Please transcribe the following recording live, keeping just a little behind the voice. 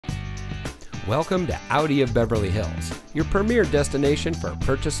Welcome to Audi of Beverly Hills, your premier destination for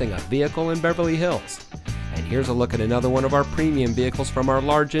purchasing a vehicle in Beverly Hills. And here's a look at another one of our premium vehicles from our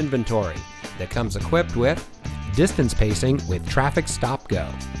large inventory that comes equipped with distance pacing with traffic stop-go,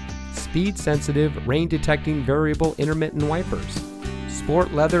 speed-sensitive, rain-detecting variable intermittent wipers,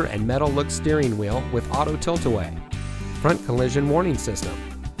 sport leather and metal look steering wheel with auto tilt-away, front collision warning system,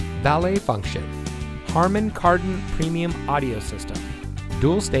 valet function, Harman Kardon premium audio system,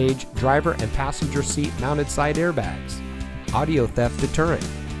 dual stage driver and passenger seat mounted side airbags, audio theft deterrent,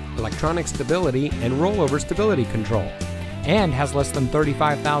 electronic stability and rollover stability control, and has less than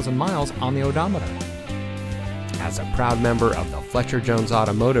 35,000 miles on the odometer. As a proud member of the Fletcher Jones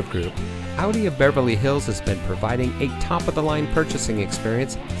Automotive Group, Audi of Beverly Hills has been providing a top-of-the-line purchasing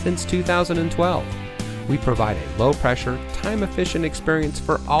experience since 2012. We provide a low-pressure, time-efficient experience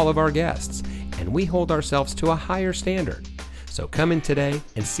for all of our guests, and we hold ourselves to a higher standard. So come in today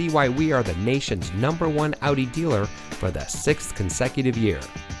and see why we are the nation's #1 Audi dealer for the 6th consecutive year.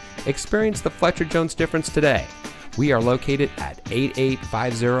 Experience the Fletcher Jones difference today. We are located at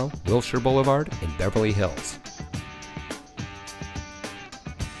 8850 Wilshire Blvd in Beverly Hills.